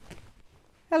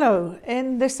Hello,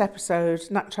 in this episode,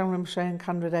 Nakchang Rinpoche and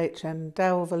Khandra Dechen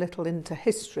delve a little into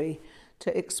history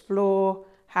to explore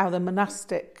how the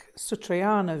monastic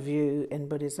Sutrayana view in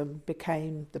Buddhism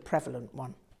became the prevalent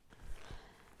one.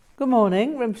 Good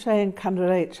morning, Rinpoche and Khandra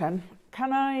Dechen.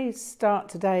 Can I start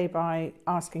today by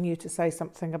asking you to say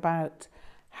something about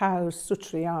how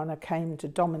Sutrayana came to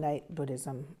dominate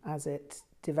Buddhism as it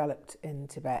developed in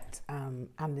Tibet and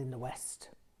in the West?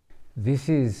 This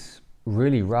is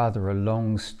really rather a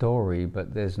long story,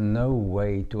 but there's no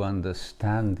way to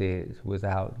understand it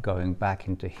without going back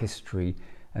into history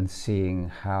and seeing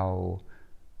how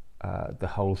the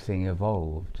whole thing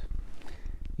evolved.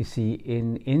 You see,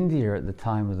 in India at the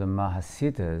time of the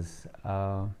Mahasiddhas,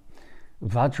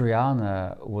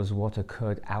 Vajrayana was what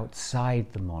occurred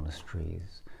outside the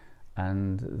monasteries,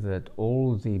 and that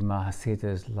all the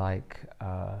Mahasiddhas like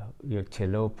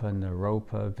Tilopa,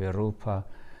 Naropa, Virupa,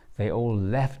 they all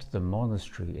left the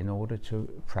monastery in order to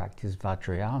practice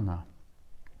Vajrayana.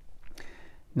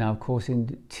 Now, of course,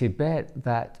 in Tibet,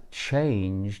 that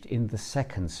changed in the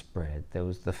second spread. There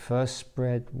was the first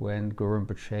spread when Guru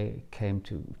Rinpoche came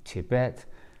to Tibet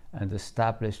and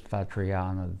established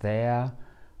Vajrayana there,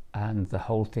 and the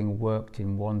whole thing worked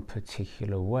in one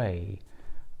particular way.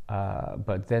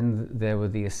 But then there were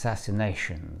the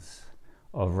assassinations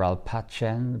of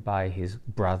Rinpoche by his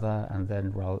brother, and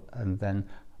then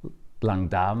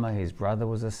Langdama, his brother,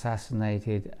 was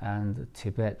assassinated, and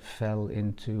Tibet fell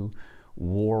into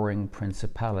warring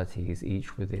principalities,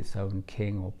 each with its own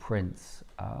king or prince.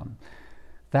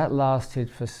 That lasted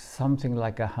for something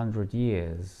like 100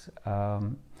 years.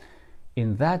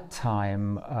 In that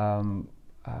time,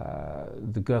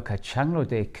 the Gurkha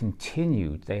Changlode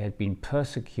continued. They had been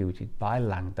persecuted by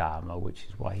Langdama, which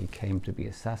is why he came to be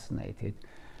assassinated.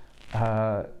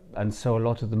 And so a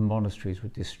lot of the monasteries were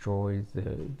destroyed,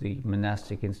 the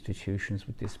monastic institutions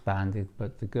were disbanded,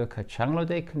 but the Gurkha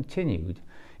Changlode continued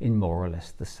in more or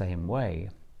less the same way.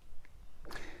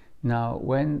 Now,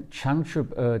 when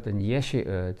Changchup Erd and Yeshe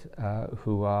Erd,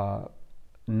 who are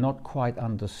not quite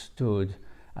understood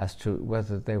as to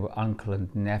whether they were uncle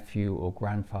and nephew or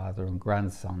grandfather and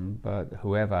grandson, but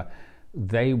whoever,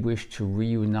 they wished to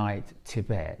reunite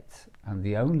Tibet. And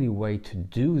the only way to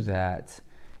do that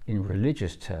in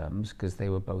religious terms, because they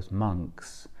were both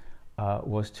monks,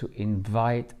 was to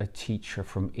invite a teacher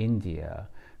from India.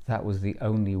 That was the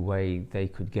only way they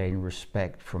could gain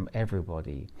respect from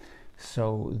everybody.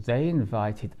 So they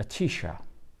invited Atisha.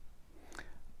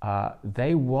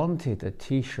 They wanted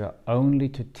Atisha only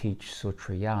to teach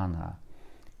Sutrayana.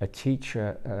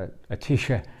 Atisha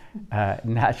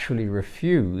naturally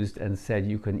refused and said,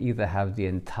 you can either have the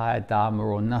entire Dharma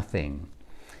or nothing.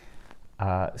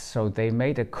 So they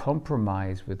made a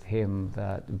compromise with him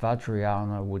that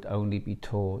Vajrayana would only be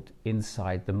taught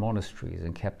inside the monasteries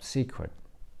and kept secret.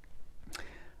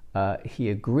 He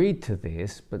agreed to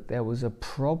this, but there was a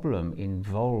problem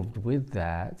involved with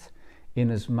that,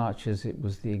 in as much as it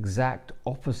was the exact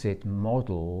opposite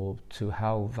model to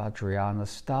how Vajrayana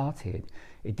started.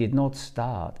 It did not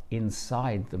start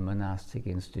inside the monastic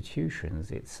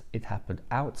institutions. It happened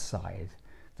outside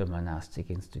the monastic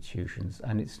institutions,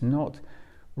 and it's not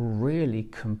really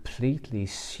completely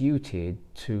suited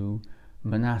to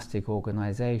monastic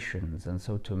organizations, and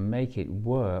so to make it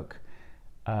work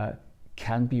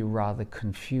can be rather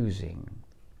confusing.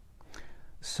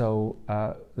 So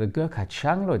the Gurkha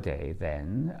Changlode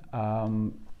then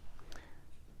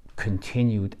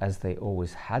continued as they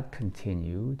always had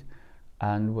continued,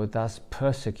 and were thus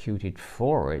persecuted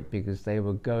for it because they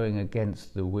were going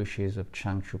against the wishes of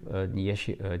Changchup Erd and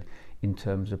Yeshe Erd in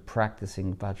terms of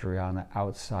practicing Vajrayana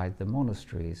outside the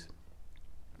monasteries.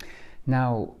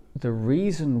 Now, the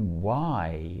reason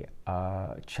why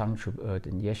Changchup Erd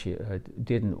and Yeshe Erd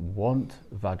didn't want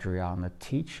Vajrayana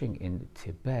teaching in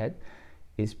Tibet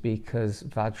is because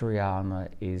Vajrayana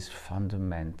is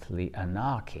fundamentally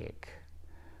anarchic.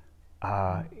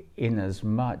 In as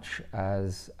much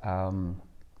as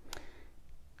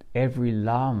every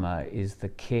Lama is the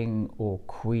king or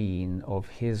queen of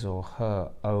his or her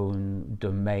own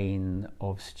domain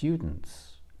of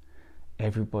students.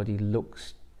 Everybody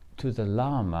looks to the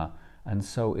Lama, and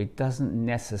so it doesn't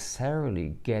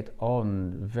necessarily get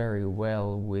on very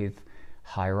well with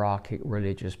hierarchic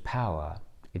religious power.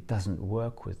 It doesn't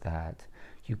work with that.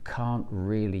 You can't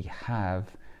really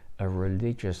have a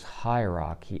religious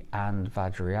hierarchy and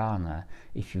Vajrayana.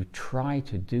 If you try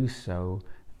to do so,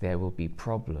 there will be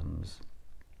problems.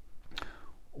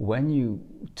 When you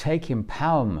take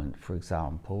empowerment, for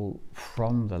example,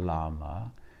 from the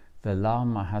Lama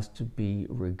has to be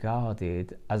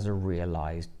regarded as a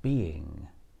realized being.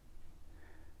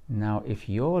 Now, if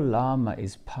your Lama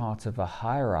is part of a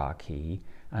hierarchy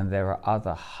and there are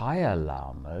other higher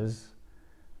Lamas,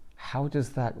 how does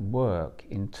that work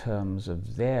in terms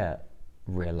of their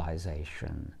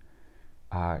realization?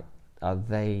 Are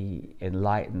they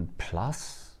enlightened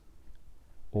plus?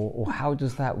 Or how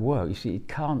does that work? You see, it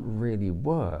can't really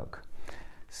work.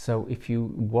 So if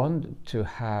you want to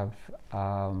have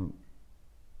a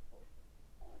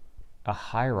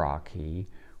hierarchy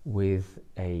with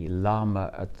a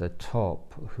Lama at the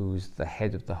top who's the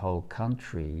head of the whole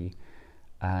country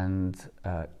and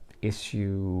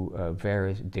issue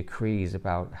various decrees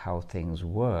about how things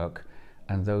work,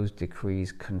 and those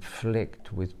decrees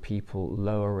conflict with people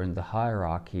lower in the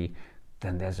hierarchy,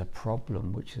 then there's a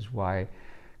problem, which is why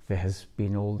there has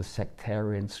been all the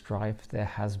sectarian strife there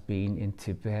has been in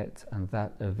Tibet, and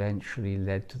that eventually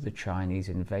led to the Chinese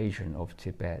invasion of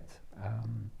Tibet.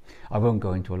 I won't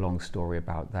go into a long story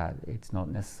about that, it's not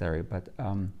necessary, but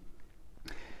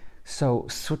so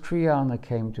Sutrayana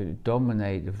came to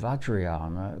dominate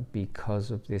Vajrayana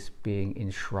because of this being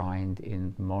enshrined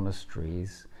in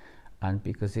monasteries and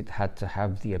because it had to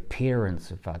have the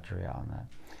appearance of Vajrayana.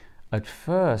 At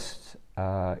first,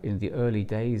 in the early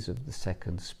days of the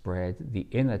second spread, the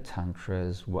inner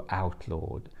tantras were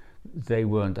outlawed. They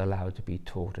weren't allowed to be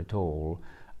taught at all,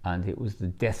 and it was the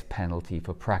death penalty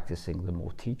for practicing them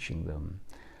or teaching them.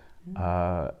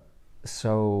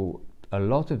 So a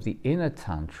lot of the inner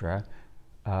tantra,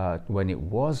 when it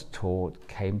was taught,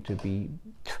 came to be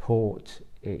taught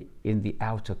in the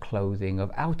outer clothing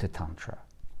of outer tantra.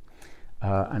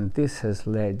 And this has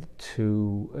led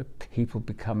to people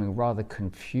becoming rather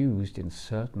confused in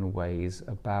certain ways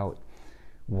about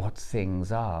what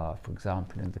things are. For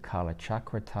example, in the Kala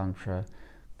Chakra Tantra,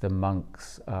 the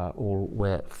monks all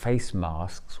wear face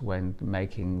masks when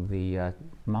making the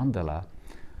mandala,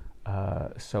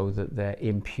 so that their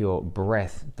impure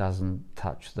breath doesn't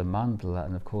touch the mandala.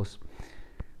 And of course,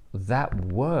 that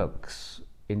works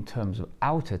in terms of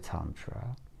outer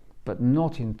tantra, but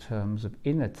not in terms of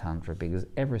inner tantra, because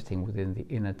everything within the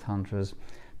inner tantras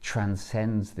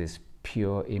transcends this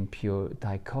pure-impure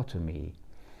dichotomy.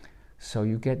 So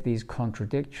you get these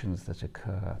contradictions that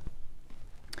occur.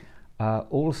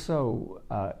 Also,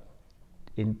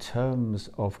 in terms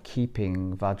of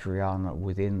keeping Vajrayana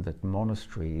within the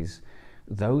monasteries,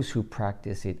 those who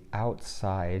practice it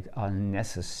outside are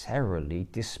necessarily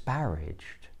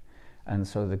disparaged. And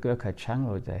so the Gurkha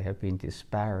Changlodaya have been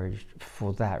disparaged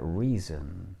for that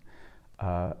reason.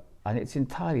 And it's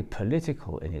entirely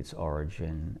political in its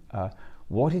origin.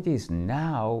 What it is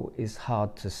now is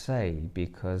hard to say,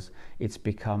 because it's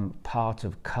become part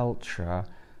of culture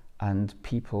and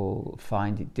people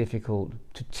find it difficult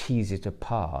to tease it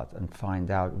apart and find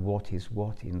out what is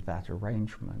what in that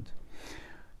arrangement.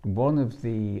 One of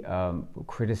the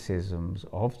criticisms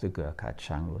of the Gurkha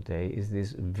Changlodaya is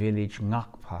this village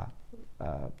Ngakpa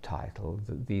title,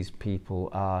 that these people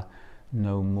are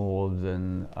no more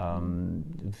than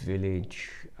village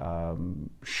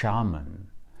shaman,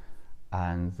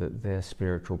 and that their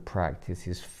spiritual practice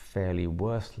is fairly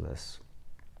worthless.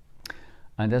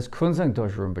 And as Kunzang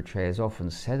Dorje Rinpoche has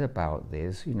often said about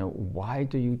this, you know, why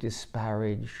do you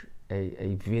disparage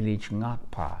a village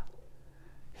Ngakpa?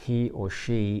 He or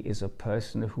she is a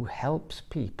person who helps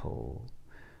people.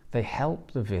 They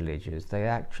help the villagers. They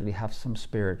actually have some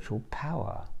spiritual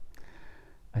power.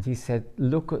 And he said,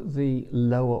 look at the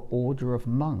lower order of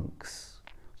monks.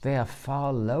 They are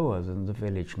far lower than the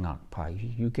village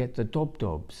Ngakpa. You get the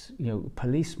dobdobs, you know,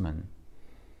 policemen,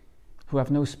 who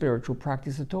have no spiritual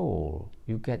practice at all.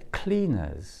 You get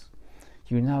cleaners.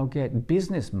 You now get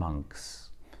business monks.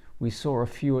 We saw a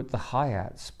few at the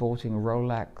Hyatt sporting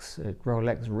Rolex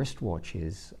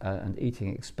wristwatches and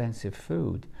eating expensive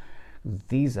food.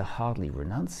 These are hardly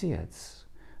renunciates.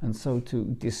 And so to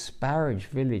disparage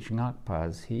village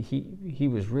Ngakpas, he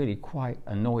was really quite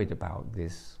annoyed about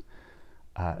this,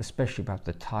 especially about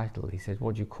the title. He said,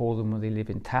 what do you call them when they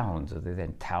live in towns? Are they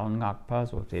then town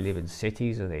Ngakpas? Or if they live in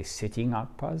cities, are they city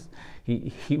Ngakpas?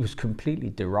 He was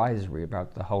completely derisory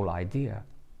about the whole idea.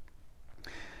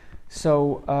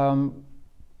 So,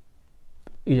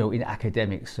 you know, in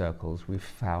academic circles, we've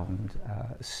found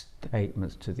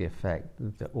statements to the effect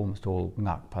that almost all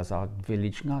Ngakpas are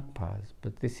village Ngakpas.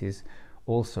 But this is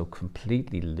also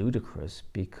completely ludicrous,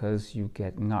 because you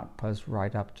get Ngakpas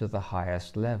right up to the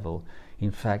highest level.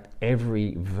 In fact,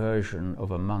 every version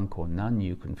of a monk or nun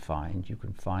you can find a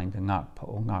Ngakpa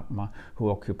or Ngakma who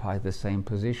occupy the same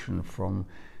position, from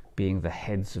being the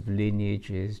heads of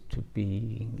lineages to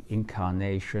being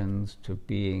incarnations to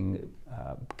being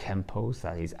Khenpos,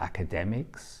 that is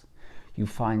academics. You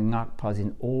find Ngakpas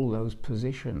in all those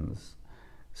positions.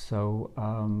 So,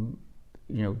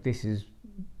 this is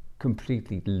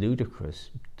completely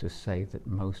ludicrous to say that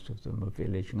most of them are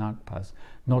village Ngakpas.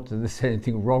 Not that there's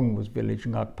anything wrong with village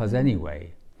Ngakpas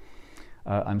anyway.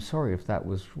 I'm sorry if that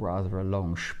was rather a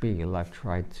long spiel. I've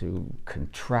tried to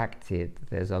contract it.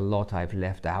 There's a lot I've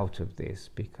left out of this,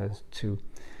 because to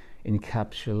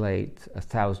encapsulate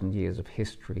 1,000 years of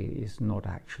history is not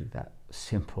actually that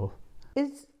simple.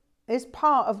 Is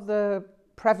part of the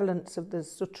prevalence of the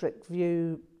Sutric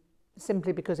view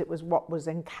simply because it was what was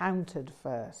encountered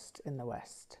first in the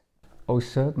West? Oh,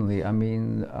 certainly. I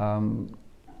mean,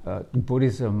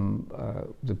 Buddhism,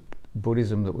 the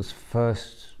Buddhism that was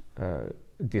first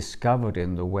discovered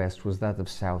in the West was that of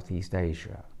Southeast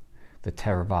Asia, the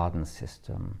Theravadan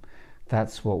system.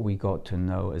 That's what we got to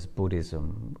know as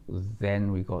Buddhism.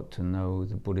 Then we got to know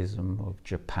the Buddhism of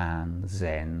Japan,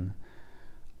 Zen.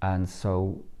 And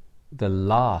so the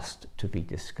last to be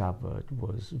discovered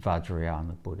was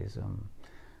Vajrayana Buddhism.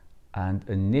 And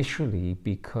initially,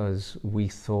 because we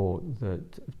thought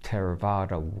that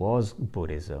Theravada was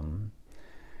Buddhism,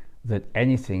 that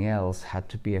anything else had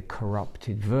to be a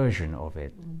corrupted version of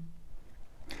it.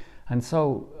 And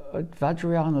so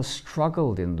Vajrayana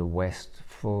struggled in the West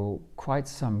for quite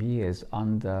some years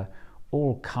under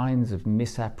all kinds of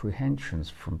misapprehensions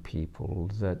from people.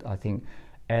 That I think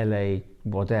L.A.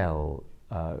 Waddell,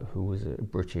 who was a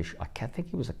British, I think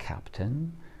he was a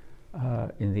captain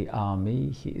in the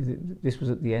army. This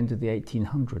was at the end of the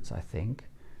 1800s, I think.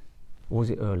 Or was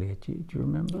it earlier? Do you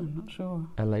remember? I'm not sure.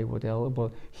 L.A. Waddell.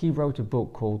 Well, he wrote a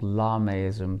book called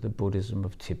Lamaism, the Buddhism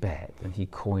of Tibet, and he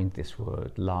coined this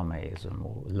word, Lamaism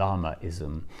or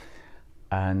Lamaism.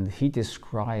 And he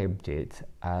described it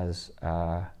as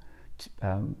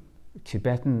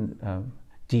Tibetan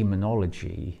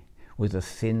demonology with a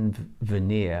thin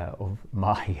veneer of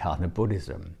Mahayana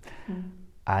Buddhism.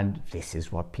 And this is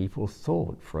what people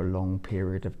thought for a long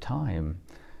period of time.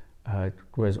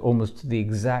 Whereas almost the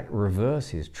exact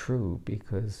reverse is true,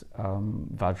 because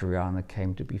Vajrayana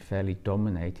came to be fairly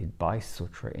dominated by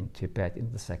Sutra in Tibet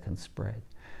in the second spread.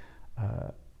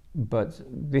 But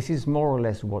this is more or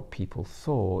less what people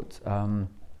thought.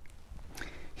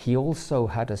 He also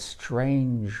had a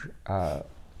strange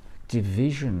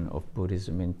division of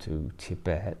Buddhism into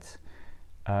Tibet.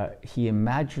 He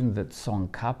imagined that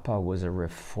Tsongkhapa was a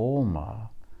reformer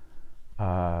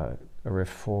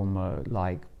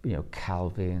like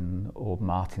Calvin or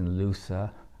Martin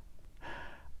Luther,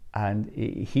 and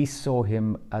he saw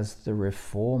him as the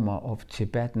reformer of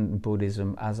Tibetan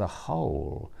Buddhism as a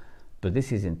whole. But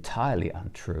this is entirely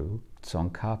untrue.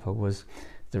 Tsongkhapa was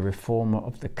the reformer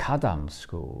of the Kadam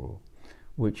school,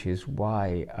 which is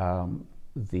why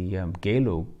the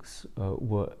Gelugs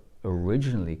were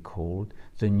originally called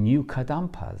the New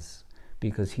Kadampas,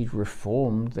 because he'd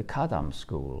reformed the Kadam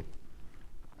school.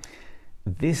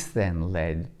 This then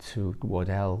led to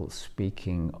Waddell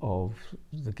speaking of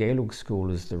the Gelug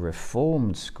school as the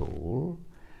reformed school,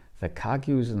 the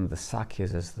Kagyus and the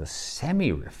Sakyas as the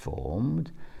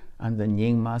semi-reformed, and the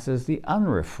Nyingmas as the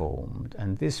unreformed.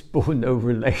 And this bore no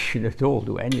relation at all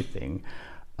to anything.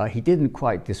 He didn't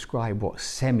quite describe what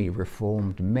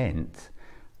semi-reformed meant.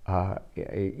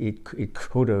 It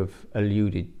could have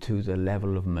alluded to the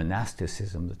level of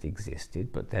monasticism that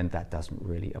existed, but then that doesn't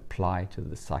really apply to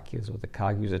the Sakyas or the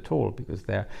Kagyus at all, because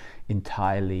they're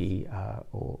entirely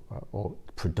or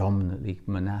predominantly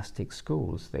monastic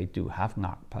schools. They do have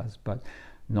Ngakpas, but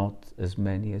not as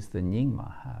many as the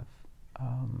Nyingma have.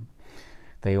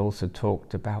 They also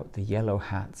talked about the yellow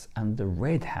hats and the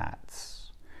red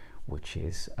hats, which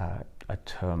is a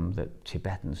term that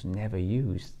Tibetans never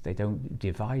used. They don't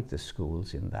divide the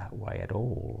schools in that way at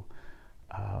all.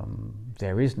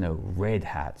 There is no red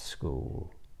hat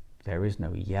school. There is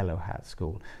no yellow hat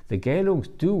school. The Gelugs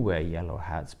do wear yellow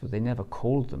hats, but they never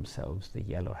called themselves the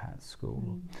yellow hat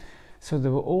school. So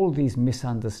there were all these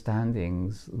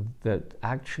misunderstandings that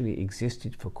actually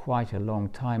existed for quite a long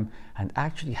time and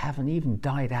actually haven't even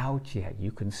died out yet.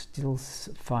 You can still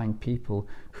find people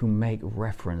who make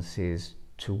references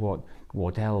to what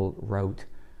Waddell wrote,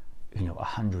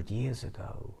 100 years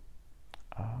ago.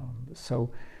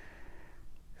 So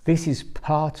this is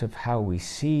part of how we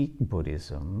see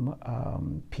Buddhism.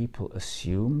 People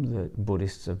assume that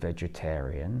Buddhists are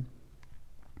vegetarian,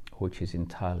 which is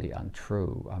entirely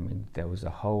untrue. I mean, there was a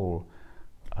whole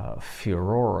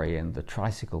furore in the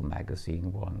Tricycle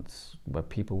magazine once where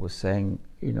people were saying,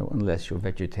 unless you're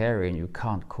vegetarian, you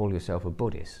can't call yourself a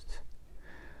Buddhist.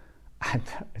 And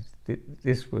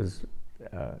this was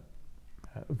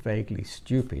vaguely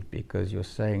stupid, because you're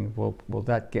saying, well,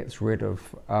 that gets rid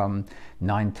of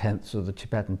 9/10 of the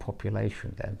Tibetan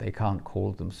population. Then they can't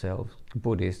call themselves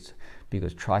Buddhists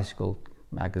because Tricycle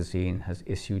magazine has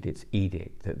issued its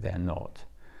edict that they're not.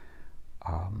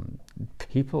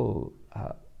 People,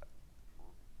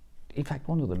 in fact,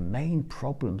 one of the main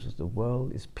problems of the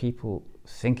world is people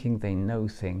thinking they know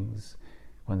things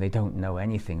when they don't know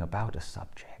anything about a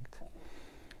subject.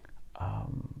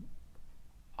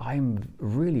 I'm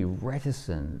really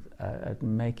reticent at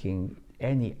making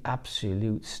any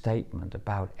absolute statement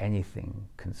about anything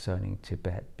concerning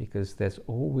Tibet, because there's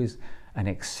always an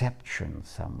exception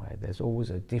somewhere. There's always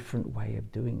a different way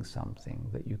of doing something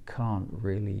that you can't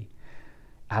really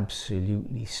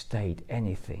absolutely state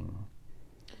anything,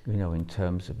 in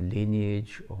terms of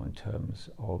lineage or in terms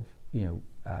of,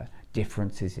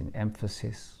 differences in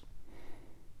emphasis.